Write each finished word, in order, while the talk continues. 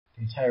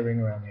the entire ring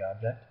around the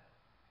object,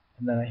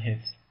 and then I hit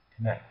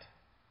connect.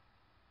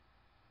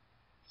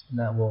 And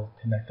that will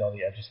connect all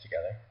the edges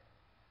together.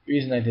 The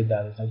reason I did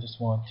that is I just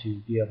want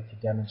to be able to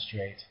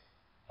demonstrate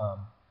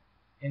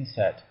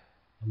inset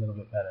a little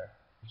bit better,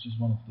 which is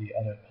one of the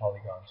other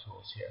polygon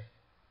tools here.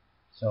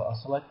 So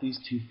I'll select these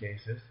two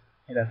faces,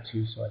 hit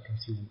F2 so I can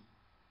see them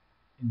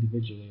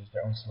individually as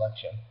their own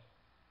selection,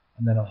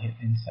 and then I'll hit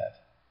inset.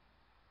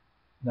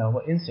 Now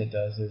what inset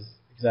does is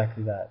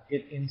exactly that.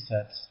 It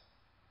insets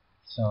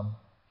some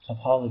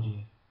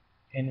topology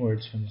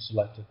inwards from the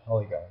selected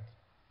polygons.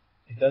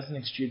 It doesn't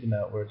extrude them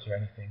outwards or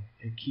anything.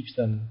 It keeps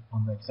them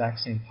on the exact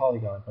same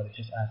polygon, but it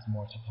just adds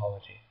more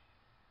topology.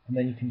 And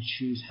then you can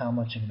choose how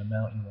much of an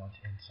amount you want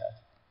to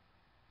inset.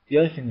 The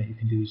other thing that you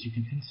can do is you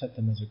can inset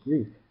them as a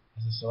group,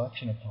 as a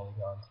selection of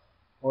polygons,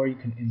 or you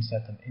can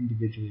inset them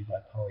individually by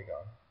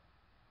polygon.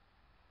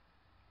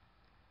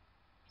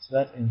 So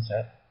that's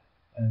inset.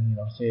 And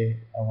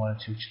say I wanted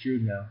to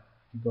extrude now,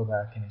 you go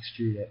back and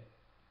extrude it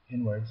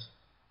inwards,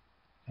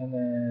 and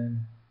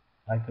then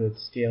I could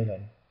scale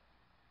them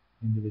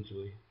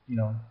individually,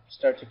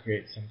 start to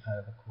create some kind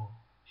of a cool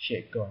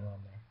shape going on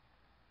there.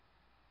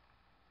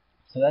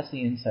 So that's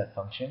the inset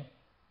function.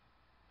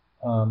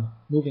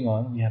 Moving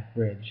on, we have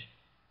bridge.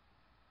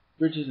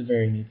 Bridge is a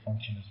very neat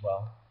function as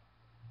well.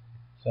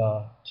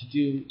 So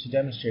to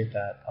demonstrate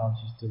that, I'll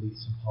just delete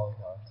some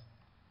polygons.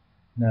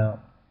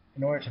 Now,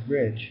 in order to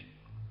bridge,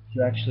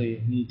 you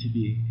actually need to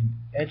be in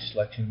edge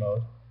selection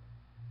mode,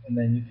 and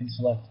then you can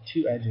select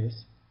two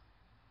edges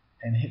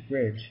and hit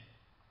bridge,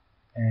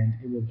 and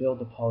it will build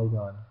a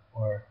polygon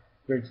or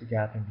bridge the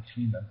gap in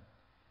between them.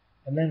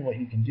 And then what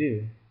you can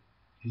do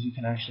is you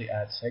can actually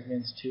add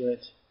segments to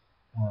it.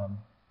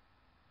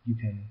 You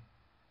can,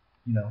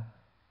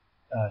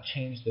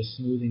 change the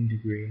smoothing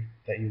degree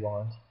that you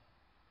want,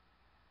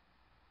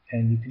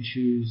 and you can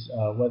choose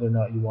whether or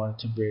not you want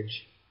it to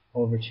bridge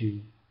over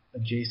to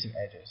adjacent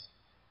edges.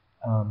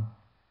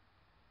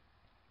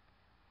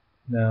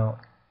 Now,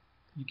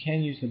 you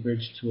can use the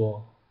bridge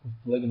tool with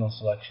polygonal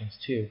selections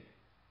too,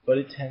 but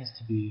it tends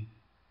to be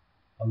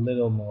a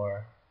little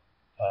more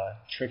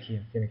tricky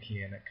and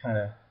finicky, and it kind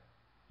of,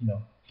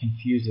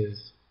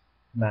 confuses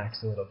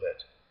Max a little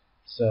bit.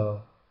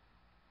 So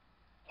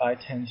I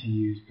tend to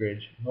use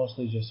bridge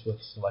mostly just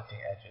with selecting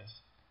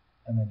edges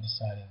and then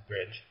deciding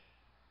bridge.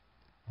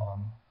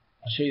 I'll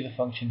show you the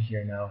function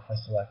here now if I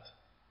select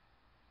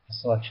a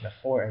selection of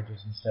 4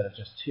 edges instead of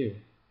just 2.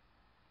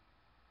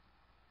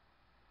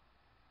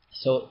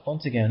 So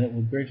once again, it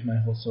will bridge my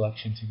whole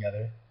selection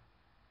together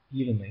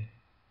evenly.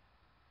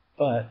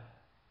 But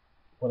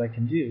what I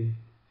can do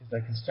is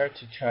I can start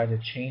to try to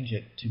change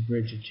it to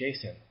bridge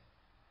adjacent.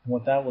 And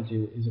what that will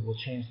do is it will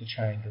change the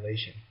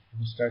triangulation. It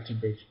will start to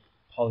bridge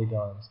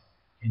polygons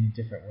in a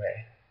different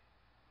way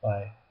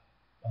by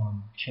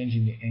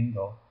changing the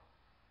angle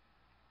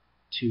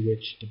to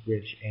which the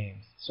bridge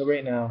aims. So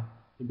right now,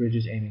 the bridge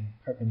is aiming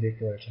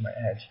perpendicular to my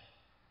edge.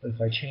 But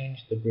if I change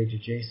the bridge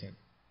adjacent,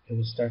 it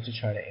will start to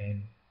try to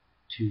aim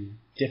to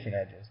different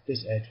edges.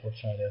 This edge will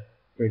try to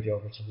bridge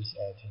over to this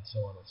edge, and so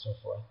on and so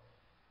forth.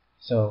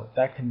 So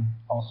that can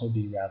also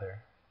be rather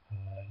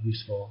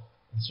useful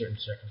in certain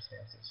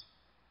circumstances.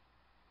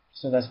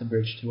 So that's the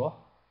bridge tool.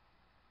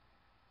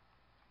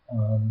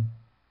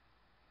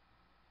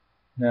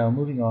 Now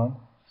moving on,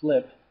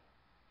 flip.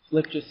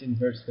 Flip just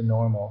inverts the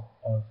normal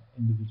of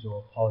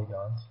individual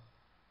polygons.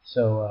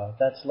 So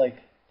that's like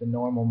the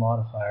normal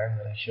modifier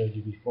that I showed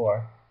you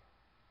before,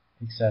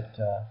 except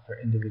for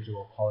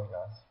individual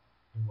polygons.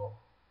 It will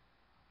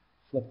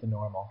flip the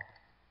normal.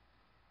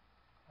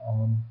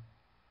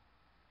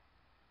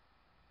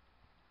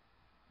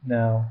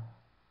 Now,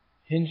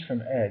 hinge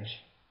from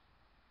edge.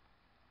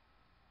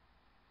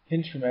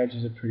 Hinge from edge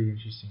is a pretty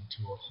interesting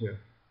tool too,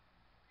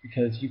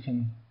 because you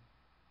can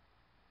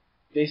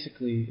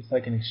basically, it's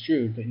like an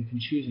extrude, but you can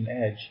choose an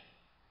edge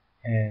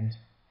and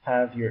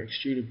have your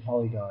extruded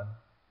polygon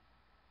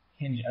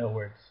hinge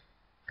outwards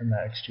from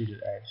that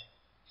extruded edge.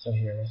 So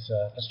here,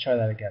 let's try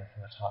that again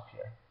from the top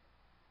here.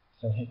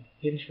 So hit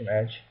hinge from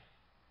edge,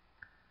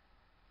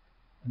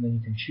 and then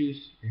you can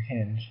choose your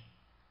hinge,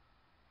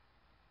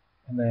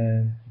 and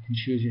then you can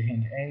choose your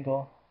hinge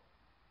angle,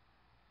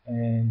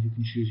 and you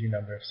can choose your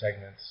number of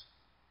segments,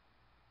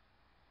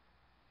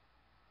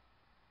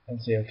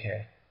 and say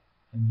OK.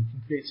 And you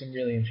can create some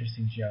really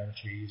interesting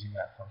geometry using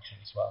that function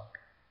as well.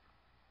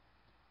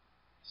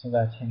 So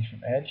that's hinge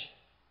from edge.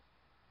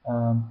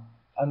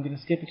 I'm going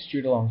to skip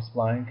extrude along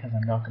spline because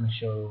I'm not going to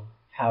show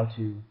how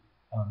to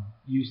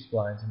use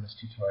splines in this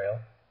tutorial.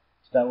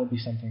 So that will be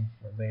something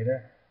for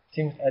later.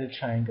 Same with edit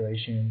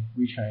triangulation,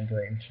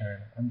 retriangulate and turn.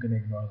 I'm going to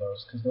ignore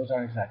those because those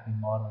aren't exactly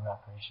modeling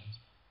operations.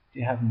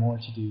 They have more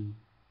to do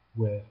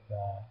with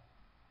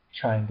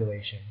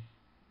triangulation.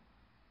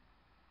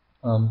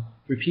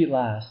 Repeat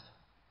last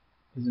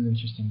is an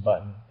interesting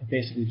button. It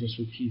basically just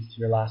repeats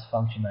your last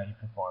function that you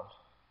performed.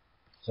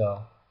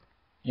 So,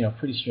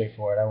 pretty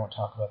straightforward. I won't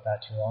talk about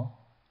that too long.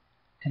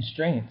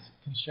 Constraints.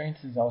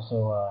 Constraints is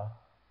also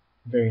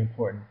very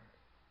important.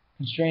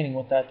 Constraining,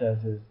 what that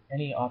does is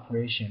any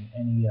operation,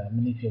 any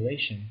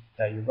manipulation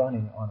that you're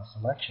running on a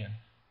selection,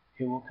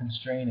 it will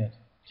constrain it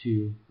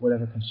to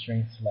whatever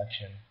constraint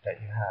selection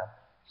that you have.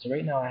 So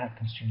right now I have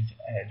constraint to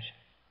edge.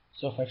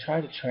 So if I try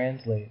to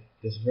translate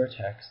this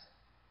vertex,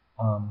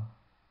 along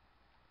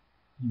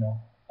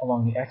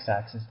the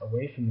x-axis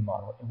away from the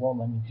model, it won't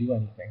let me do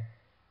anything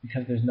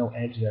because there's no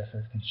edge there for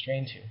it to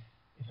constrain to.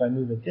 If I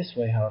move it this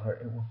way, however,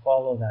 it will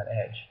follow that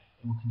edge.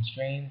 It will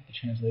constrain the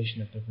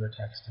translation of the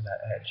vertex to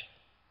that edge.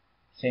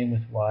 Same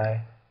with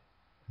y,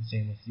 and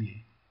same with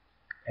z.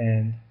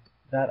 And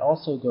that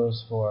also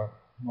goes for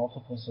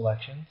multiple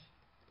selections.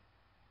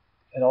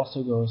 It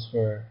also goes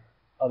for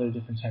other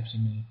different types of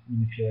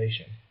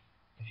manipulation.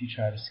 If you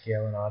try to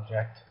scale an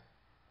object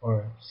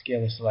or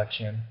scale a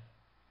selection,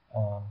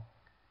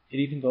 it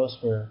even goes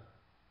for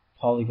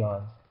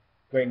polygons.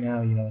 Right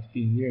now, it's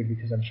being weird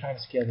because I'm trying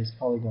to scale these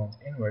polygons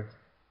inwards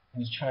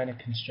and it's trying to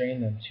constrain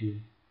them to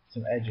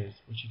some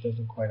edges, which it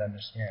doesn't quite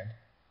understand.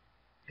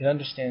 It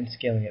understands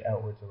scaling it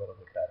outwards a little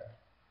bit better.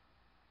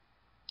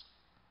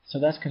 So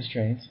that's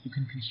constraints. You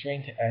can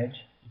constrain to edge,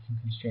 you can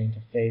constrain to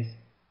face,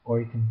 or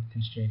you can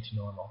constrain to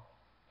normal.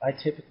 I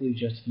typically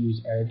just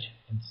use edge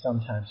and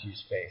sometimes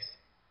use face.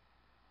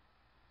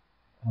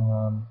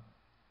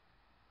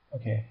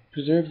 Okay,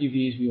 preserved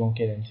UVs we won't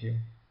get into.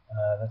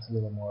 That's a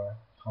little more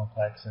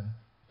complex, and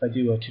if I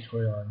do a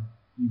tutorial on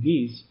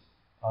UVs,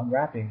 on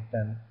wrapping,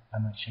 then I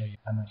might show you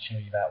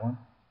that one.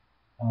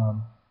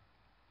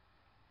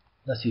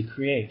 Let's see,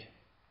 create.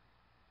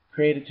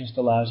 Create, it just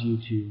allows you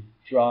to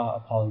draw a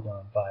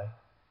polygon by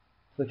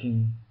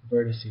clicking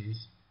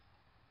vertices.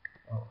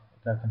 Oh,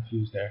 I got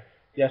confused there.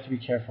 You have to be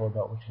careful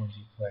about which ones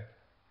you click,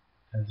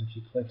 because if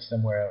you click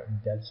somewhere out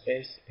in dead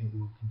space, it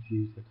will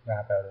confuse the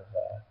crap out of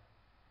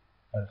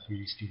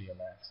 3D Studio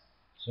Max.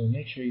 So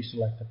make sure you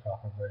select the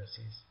proper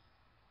vertices.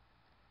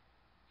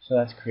 So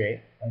that's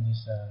create. I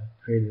just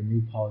created a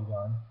new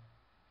polygon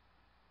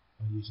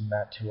by using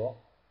that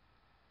tool.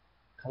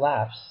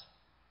 Collapse.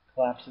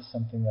 Collapse is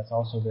something that's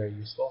also very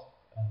useful.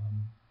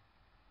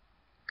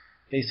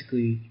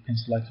 Basically, you can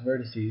select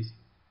vertices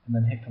and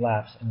then hit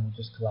collapse and it will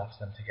just collapse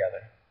them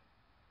together.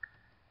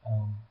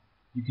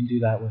 You can do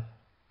that with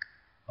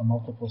a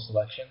multiple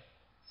selection.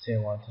 Say I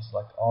want to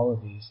select all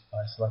of these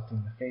by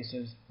selecting the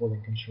faces,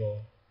 holding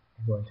control,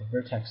 and going to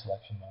vertex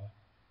selection mode.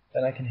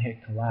 Then I can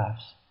hit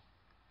collapse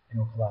and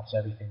it will collapse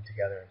everything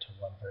together into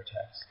one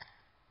vertex.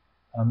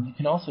 You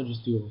can also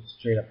just do it with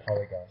straight up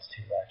polygons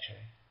too,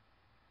 actually.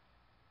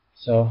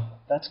 So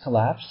that's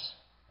collapse.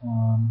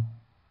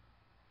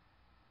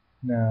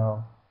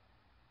 Now,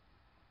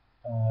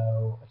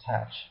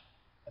 attach.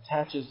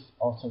 Attach is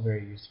also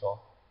very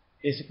useful.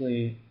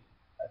 Basically,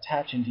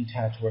 attach and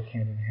detach work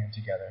hand in hand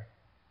together.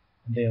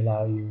 And they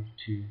allow you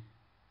to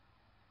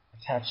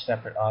attach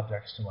separate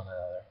objects to one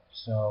another,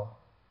 so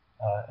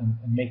and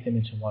make them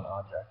into one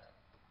object.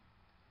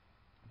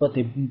 But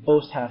they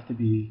both have to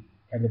be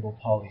editable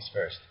polys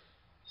first.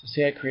 So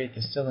say I create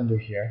the cylinder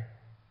here,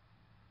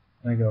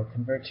 and I go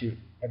convert to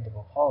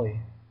editable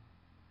poly.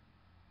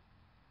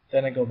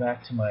 Then I go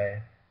back to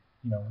my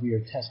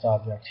weird test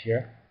object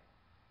here,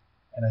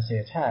 and I say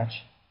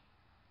attach.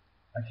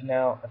 I can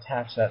now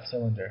attach that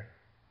cylinder,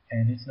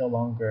 and it's no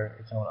longer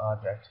its own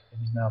object.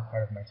 It is now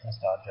part of my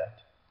test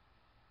object.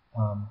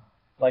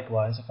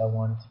 Likewise, if I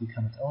want it to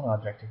become its own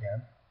object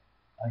again,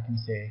 I can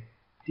say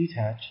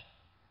detach,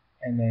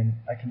 and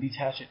then I can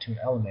detach it to an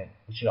element,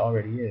 which it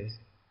already is.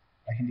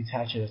 I can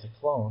detach it as a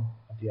clone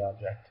of the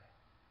object.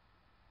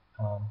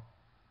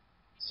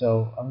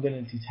 So I'm going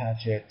to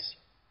detach it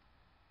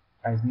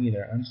as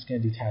neither. I'm just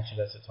going to detach it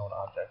as its own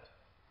object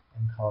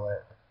and call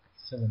it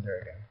cylinder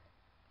again.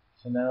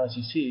 So now, as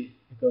you see,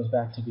 it goes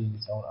back to being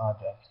its own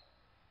object.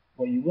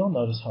 What you will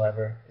notice,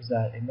 however, is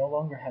that it no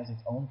longer has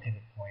its own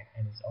pivot point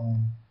and its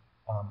own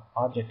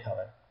object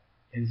color.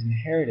 It has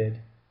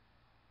inherited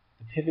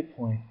the pivot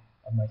point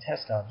of my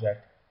test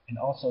object and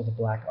also the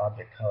black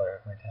object color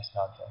of my test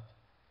object.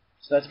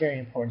 So that's very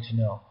important to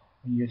know.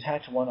 When you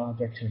attach one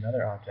object to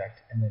another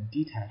object and then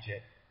detach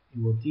it,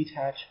 it will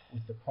detach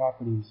with the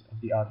properties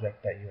of the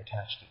object that you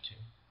attached it to.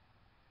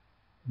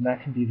 And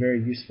that can be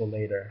very useful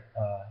later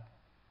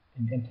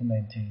in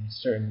implementing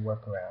certain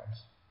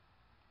workarounds.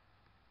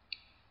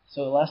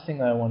 So the last thing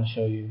that I want to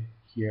show you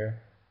here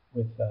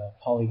with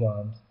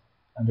polygons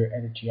under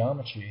Edit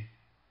Geometry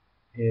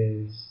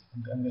is,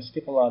 I'm going to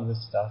skip a lot of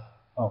this stuff.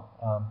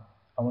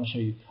 I want to show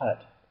you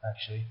Cut,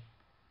 actually.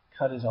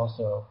 Cut is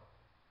also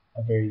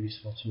a very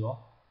useful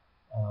tool.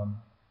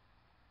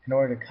 In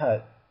order to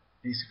cut,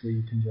 basically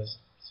you can just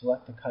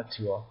select the Cut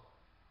tool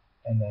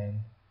and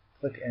then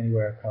click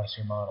anywhere across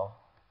your model,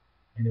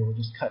 and it will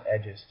just cut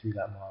edges through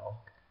that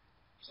model.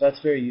 So that's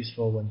very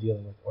useful when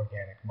dealing with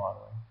organic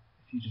modeling.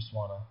 If you just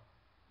want to,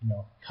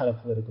 cut a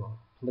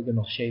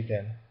polygonal shape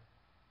in,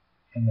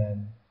 and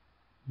then,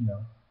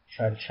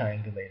 try to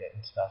triangulate it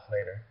and stuff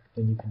later,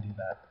 then you can do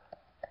that.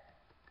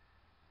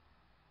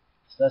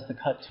 So that's the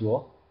Cut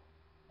tool.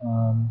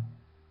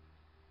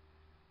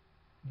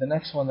 The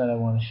next one that I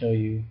want to show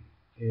you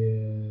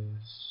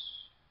is,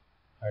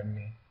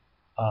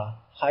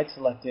 hide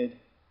selected,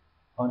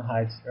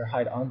 unhide, or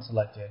hide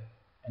unselected,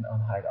 and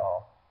unhide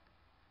all.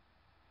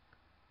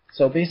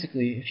 So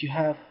basically, if you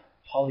have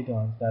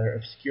polygons that are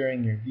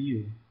obscuring your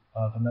view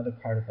of another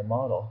part of the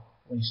model,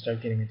 when you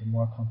start getting into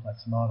more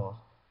complex models,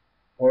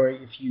 or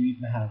if you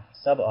even have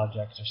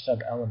sub-objects or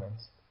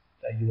sub-elements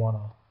that you want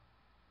to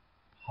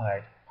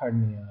hide.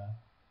 Pardon me,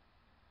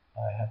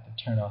 I have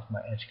to turn off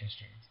my edge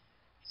constraints.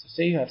 So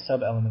say you have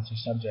sub-elements or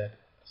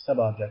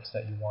sub-objects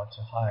that you want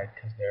to hide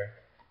because they're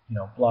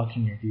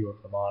blocking your view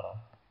of the model.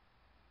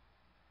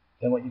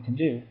 Then what you can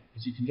do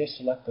is you can just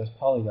select those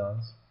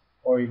polygons,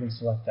 or even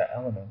select that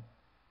element,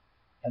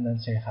 and then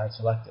say hide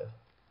selected.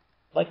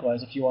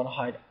 Likewise, if you want to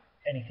hide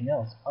anything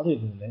else other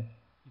than it,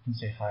 you can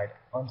say hide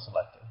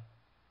unselected.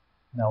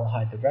 Now we'll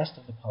hide the rest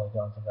of the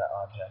polygons of that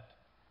object.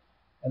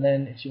 And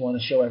then if you want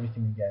to show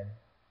everything again,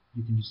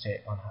 you can just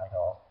say unhide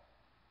all.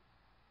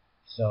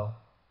 So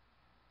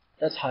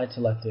that's hide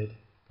selected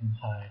and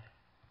hide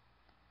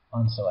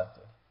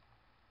unselected.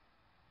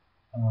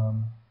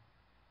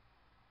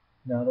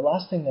 Now the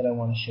last thing that I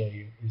want to show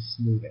you is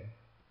smoothing.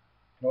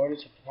 In order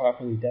to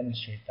properly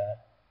demonstrate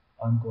that,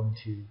 I'm going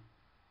to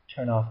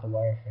turn off the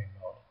wireframe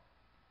mode.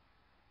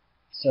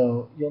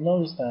 So you'll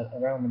notice that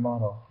around the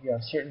model, you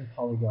have certain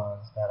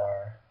polygons that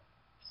are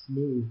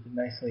smoothed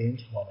nicely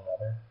into one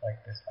another,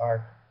 like this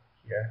arc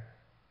here.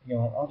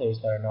 You'll have others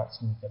that are not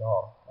smooth at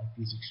all, like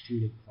these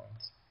extruded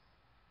points.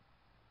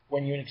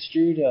 When you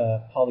extrude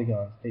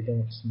polygons, they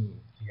don't smooth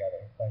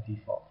together by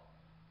default.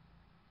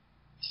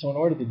 So in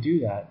order to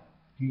do that,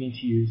 you need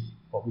to use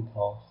what we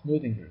call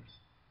smoothing groups.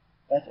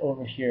 That's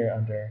over here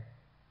under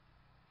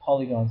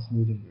polygon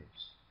smoothing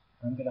groups.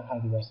 I'm going to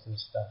hide the rest of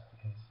this stuff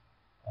because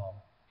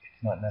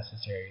it's not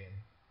necessary and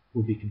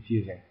will be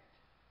confusing.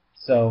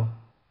 So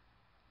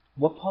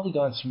what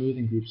polygon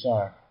smoothing groups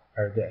are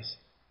this.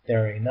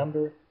 They're a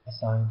number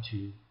assigned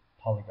to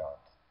polygons.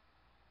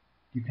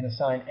 You can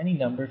assign any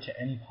number to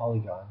any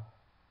polygon,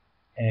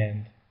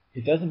 and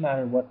it doesn't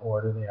matter what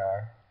order they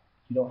are.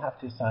 You don't have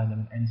to assign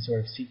them in any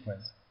sort of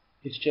sequence.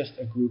 It's just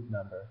a group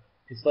number.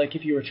 It's like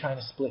if you were trying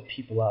to split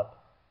people up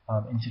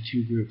into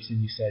two groups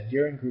and you said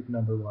you're in group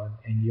number 1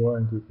 and you're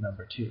in group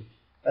number 2.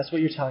 That's what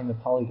you're telling the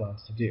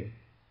polygons to do.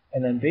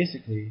 And then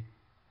basically,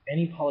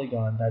 any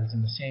polygon that is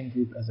in the same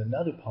group as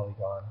another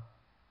polygon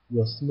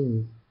will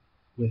smooth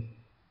with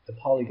the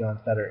polygons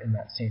that are in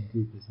that same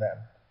group as them.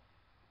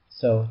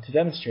 So to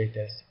demonstrate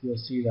this, you'll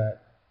see that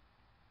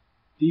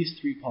these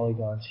 3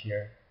 polygons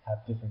here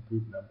have different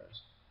group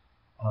numbers.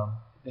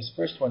 This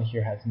first one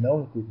here has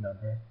no group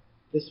number.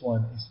 This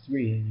one is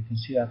 3, and you can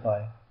see that by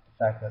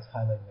the fact that it's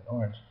highlighted in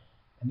orange.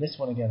 And this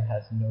one again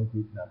has no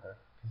group number,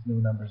 because no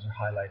numbers are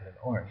highlighted in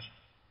orange.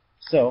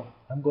 So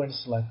I'm going to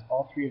select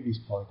all 3 of these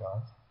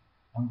polygons.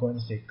 I'm going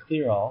to say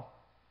clear all,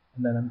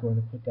 and then I'm going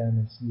to put them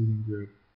in smoothing group